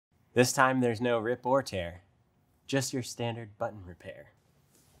This time there's no rip or tear, just your standard button repair.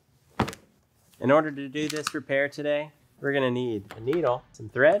 In order to do this repair today, we're going to need a needle, some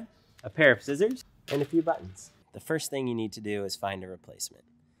thread, a pair of scissors, and a few buttons. The first thing you need to do is find a replacement.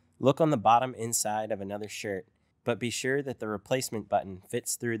 Look on the bottom inside of another shirt, but be sure that the replacement button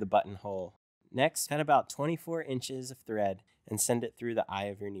fits through the buttonhole. Next, cut about 24 inches of thread and send it through the eye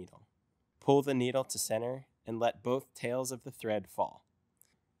of your needle. Pull the needle to center and let both tails of the thread fall.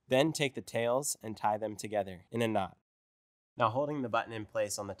 Then take the tails and tie them together in a knot. Now holding the button in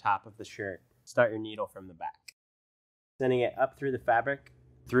place on the top of the shirt, start your needle from the back, sending it up through the fabric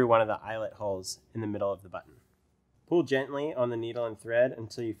through one of the eyelet holes in the middle of the button. Pull gently on the needle and thread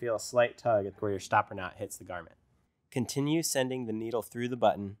until you feel a slight tug where your stopper knot hits the garment. Continue sending the needle through the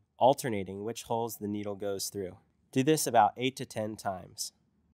button, alternating which holes the needle goes through. Do this about 8 to 10 times.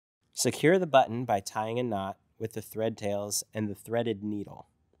 Secure the button by tying a knot with the thread tails and the threaded needle.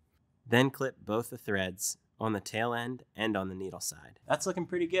 Then clip both the threads on the tail end and on the needle side. That's looking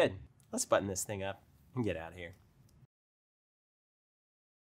pretty good. Let's button this thing up and get out of here.